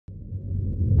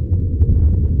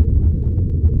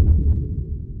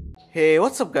Hey,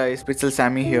 what's up guys, Pixel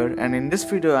Sammy here, and in this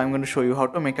video I'm going to show you how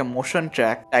to make a motion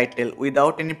track title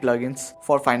without any plugins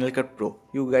for Final Cut Pro.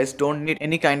 You guys don't need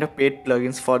any kind of paid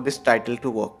plugins for this title to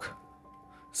work.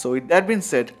 So with that being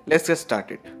said, let's get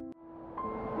started.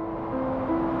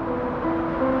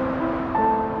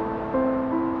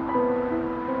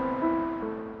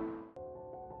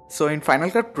 So in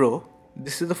Final Cut Pro,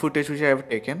 this is the footage which I have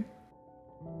taken.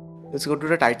 Let's go to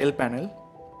the title panel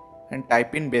and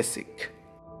type in basic.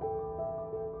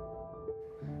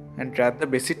 And drag the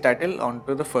basic title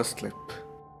onto the first clip.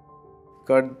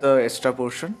 Cut the extra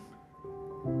portion.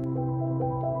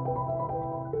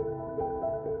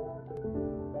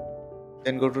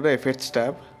 Then go to the Effects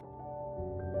tab.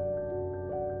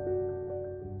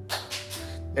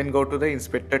 Then go to the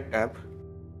Inspector tab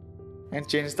and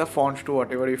change the font to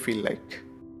whatever you feel like.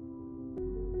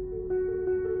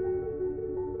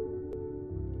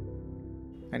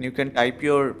 And you can type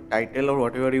your title or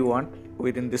whatever you want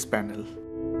within this panel.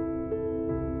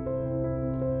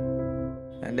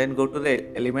 And then go to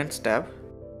the Elements tab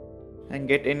and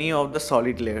get any of the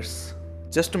solid layers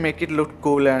just to make it look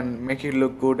cool and make it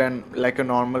look good and like a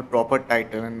normal proper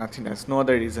title and nothing else, no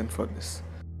other reason for this.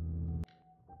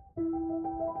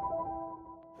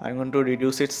 I'm going to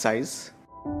reduce its size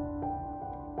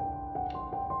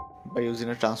by using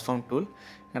a transform tool,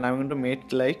 and I'm going to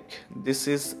make like this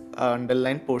is an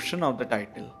underlined portion of the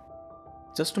title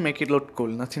just to make it look cool,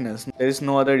 nothing else. There is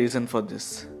no other reason for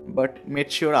this. But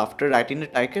make sure after writing the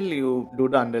title you do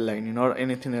the underlining or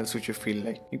anything else which you feel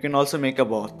like. You can also make a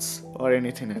box or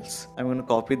anything else. I'm going to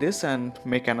copy this and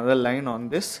make another line on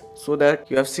this so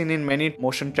that you have seen in many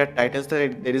motion track titles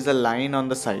that there is a line on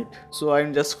the side. So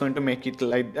I'm just going to make it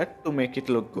like that to make it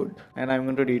look good. And I'm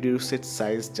going to reduce its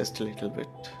size just a little bit.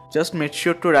 Just make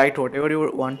sure to write whatever you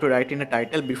want to write in a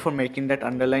title before making that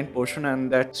underlined portion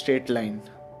and that straight line.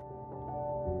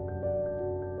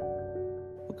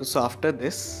 So after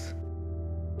this,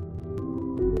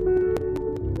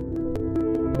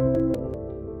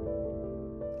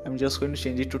 I'm just going to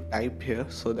change it to type here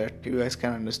so that you guys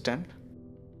can understand.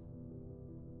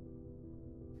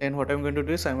 Then what I'm going to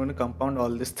do is I'm going to compound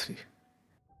all these three.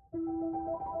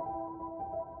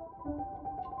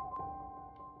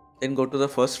 Then go to the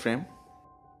first frame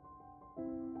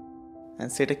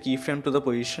and set a keyframe to the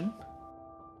position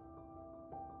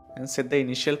and set the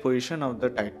initial position of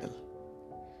the title.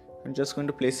 I'm just going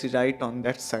to place it right on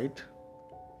that side,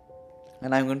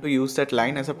 and I'm going to use that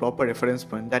line as a proper reference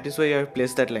point. That is why I have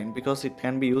placed that line, because it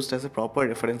can be used as a proper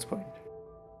reference point.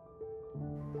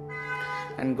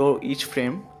 And go each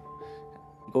frame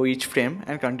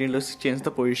and continuously change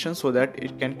the position so that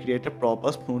it can create a proper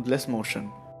smoothless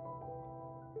motion.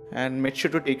 And make sure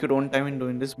to take your own time in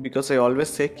doing this, because I always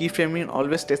say keyframing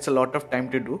always takes a lot of time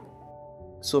to do.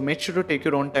 So make sure to take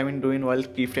your own time in doing while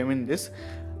keyframing this.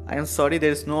 I am sorry,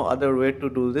 there is no other way to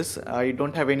do this. I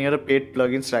don't have any other paid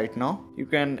plugins right now. You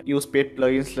can use paid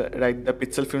plugins like the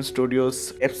Pixel Film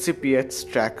Studio's FCPX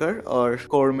tracker or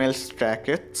Coremelt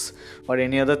trackets or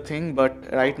any other thing,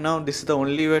 but right now this is the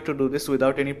only way to do this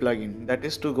without any plugin. That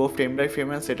is to go frame by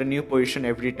frame and set a new position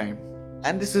every time.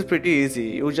 And this is pretty easy.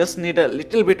 You just need a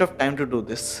little bit of time to do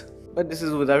this. But this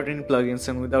is without any plugins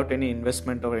and without any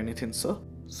investment or anything. So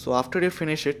after you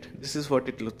finish it, this is what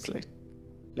it looks like.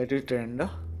 Let it render.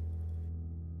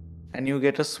 And you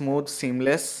get a smooth,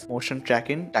 seamless motion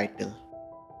tracking title.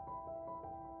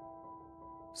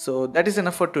 So that is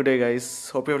enough for today guys.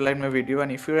 Hope you have liked my video,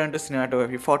 and if you are into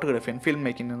cinematography, photography and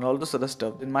filmmaking and all those other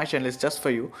stuff, then my channel is just for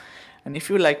you. And if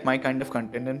you like my kind of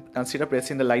content, then consider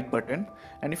pressing the like button.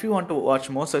 And if you want to watch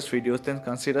more such videos, then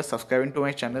consider subscribing to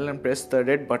my channel and press the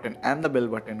red button and the bell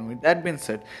button. With that being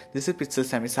said, this is Pixel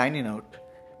Sammy signing out.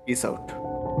 Peace out.